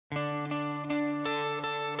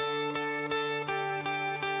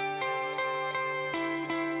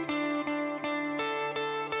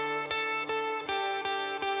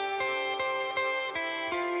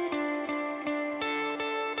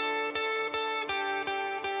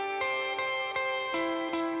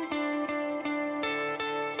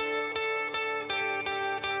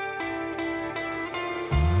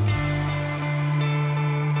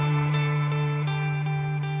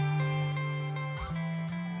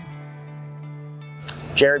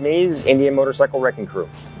Jared Mees, Indian Motorcycle Wrecking Crew.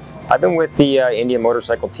 I've been with the Indian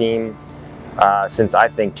Motorcycle team since I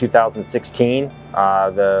think 2016.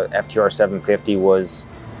 The FTR 750 was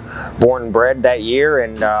born and bred that year,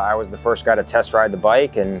 and I was the first guy to test ride the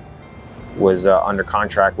bike and was under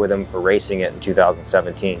contract with him for racing it in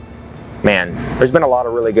 2017. Man, there's been a lot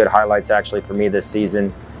of really good highlights actually for me this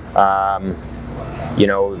season. You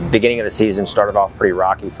know, the beginning of the season started off pretty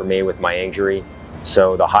rocky for me with my injury.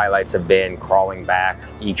 So the highlights have been crawling back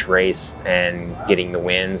each race and getting the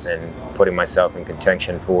wins and putting myself in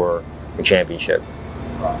contention for the championship.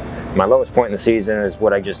 My lowest point in the season is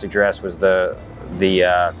what I just addressed, was the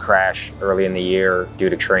crash early in the year due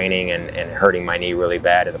to training and hurting my knee really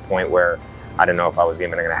bad to the point where I didn't know if I was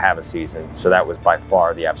even going to have a season. So that was by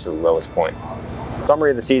far the absolute lowest point.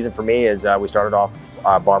 Summary of the season for me is we started off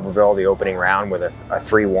Barberville, the opening round, with a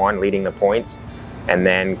 3-1 leading the points. And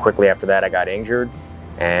then quickly after that I got injured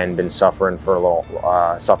and been suffering for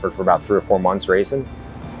suffered for about 3 or 4 months racing.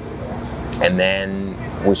 And then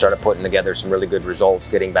we started putting together some really good results,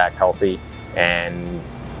 getting back healthy, and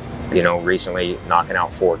you know, recently knocking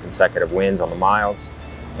out 4 consecutive wins on the miles,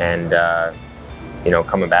 and you know,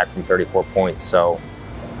 coming back from 34 points. So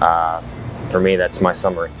for me, that's my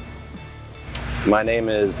summary. My name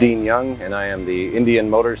is Dean Young, and I am the Indian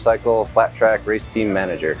Motorcycle Flat Track Race Team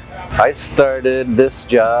Manager. I started this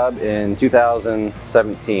job in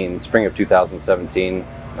 2017, spring of 2017,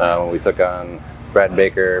 when we took on Brad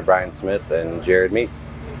Baker, Brian Smith, and Jared Mees.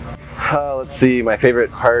 Let's see, my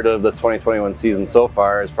favorite part of the 2021 season so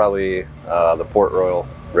far is probably the Port Royal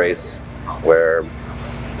race, where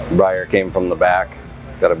Briar came from the back,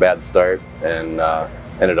 got a bad start, and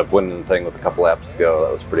ended up winning the thing with a couple laps to go.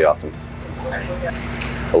 That was pretty awesome.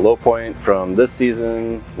 A low point from this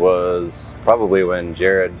season was probably when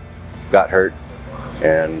Jared got hurt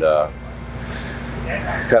and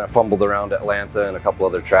kind of fumbled around Atlanta and a couple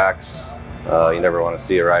other tracks. You never want to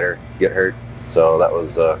see a rider get hurt, so that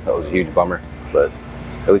was a huge bummer, but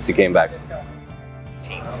at least he came back.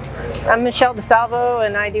 I'm Michelle DeSalvo,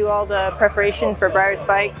 and I do all the preparation for Briar's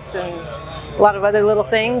bikes and a lot of other little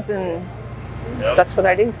things, and that's what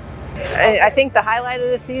I do. I think the highlight of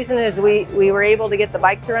the season is we were able to get the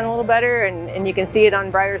bike to run a little better, and you can see it on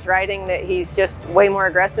Briar's riding that he's just way more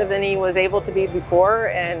aggressive than he was able to be before,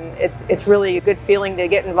 and it's really a good feeling to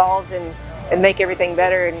get involved and make everything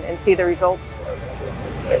better and see the results.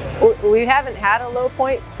 We haven't had a low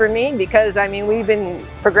point for me because, I mean, we've been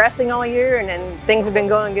progressing all year and things have been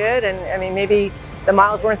going good, and I mean, maybe the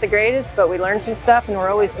miles weren't the greatest, but we learned some stuff and we're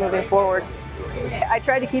always moving forward. I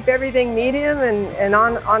try to keep everything medium and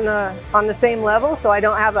on the same level, so I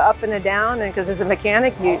don't have an up and a down, and because as a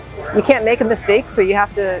mechanic you can't make a mistake, so you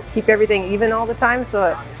have to keep everything even all the time,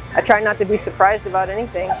 so I try not to be surprised about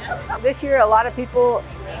anything. This year a lot of people,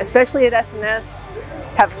 especially at SNS,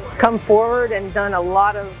 have come forward and done a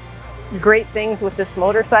lot of great things with this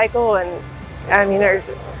motorcycle, and I mean there's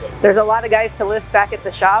a lot of guys to list back at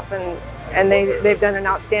the shop, and they've done an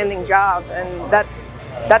outstanding job, and that's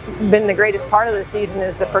been the greatest part of the season,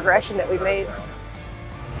 is the progression that we've made.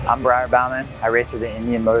 I'm Briar Bauman. I race for the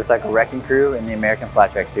Indian Motorcycle Wrecking Crew in the American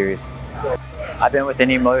Flat Track Series. I've been with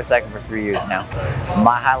Indian Motorcycle for 3 years now.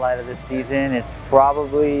 My highlight of this season is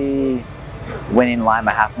probably winning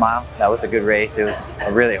Lima half mile. That was a good race. It was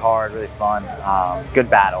a really hard, really fun, good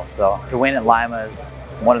battle. So to win at Lima is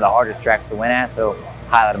one of the hardest tracks to win at, so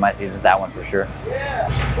highlight of my season is that one for sure.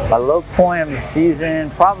 My low point of the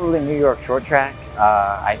season, probably New York short track.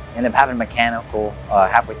 I ended up having a mechanical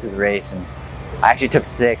halfway through the race, and I actually took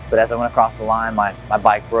 6, but as I went across the line, my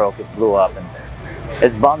bike broke, it blew up, and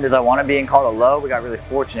as bummed as I want to be and called a low, we got really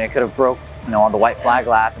fortunate. It could have broke, you know, on the white flag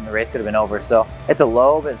lap, and the race could have been over. So it's a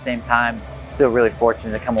low, but at the same time, still really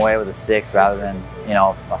fortunate to come away with a 6 rather than, you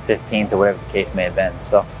know, a 15th or whatever the case may have been.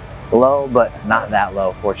 So low, but not that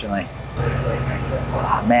low, fortunately.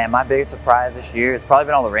 Oh, man, my biggest surprise this year has probably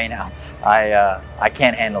been all the rainouts. I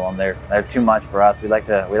can't handle them. They're too much for us. We like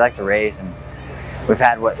to race, and we've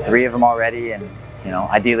had what, 3 of them already, and you know,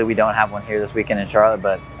 ideally we don't have one here this weekend in Charlotte,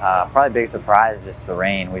 but probably big surprise is just the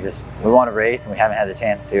rain. We want to race and we haven't had the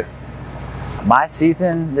chance to. My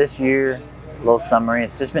season this year, little summary,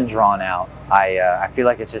 it's just been drawn out. I feel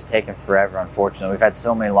like it's just taken forever, unfortunately. We've had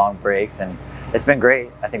so many long breaks, and it's been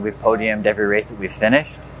great. I think we've podiumed every race that we've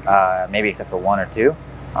finished, maybe except for 1 or 2,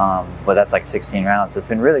 but that's like 16 rounds, so it's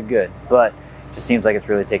been really good, but it just seems like it's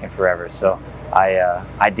really taken forever. So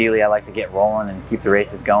ideally I like to get rolling and keep the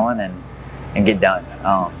races going and get done.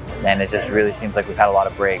 And it just really seems like we've had a lot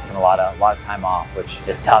of breaks and a lot of time off, which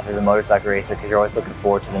is tough as a motorcycle racer because you're always looking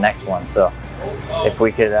forward to the next one. So if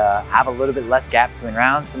we could have a little bit less gap between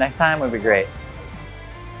rounds for next time, would be great.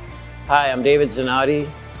 Hi, I'm David Zanotti,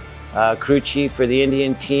 crew chief for the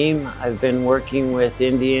Indian team. I've been working with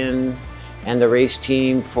Indian and the race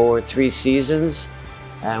team for 3 seasons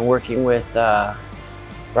and working with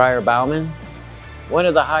Briar Bauman. One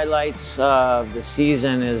of the highlights of the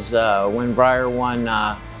season is when Briar won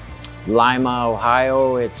Lima,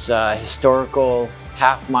 Ohio. It's a historical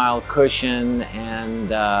half-mile cushion, and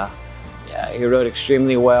yeah, he rode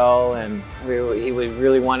extremely well, and he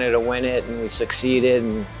really wanted to win it, and we succeeded,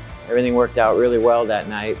 and everything worked out really well that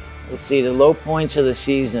night. Let's see, the low points of the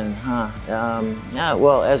season, yeah,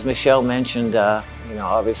 well, as Michelle mentioned, you know,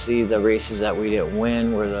 obviously the races that we didn't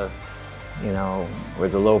win were the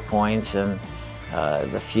low points, and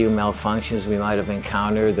the few malfunctions we might have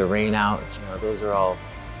encountered, the rainouts, you know, those are all,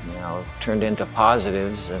 you know, turned into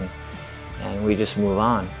positives, and we just move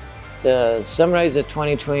on. To summarize the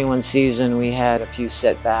 2021 season, we had a few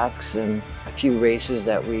setbacks and a few races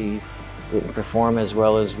that we didn't perform as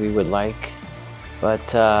well as we would like.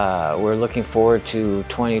 But we're looking forward to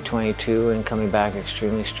 2022 and coming back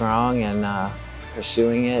extremely strong and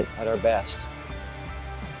pursuing it at our best.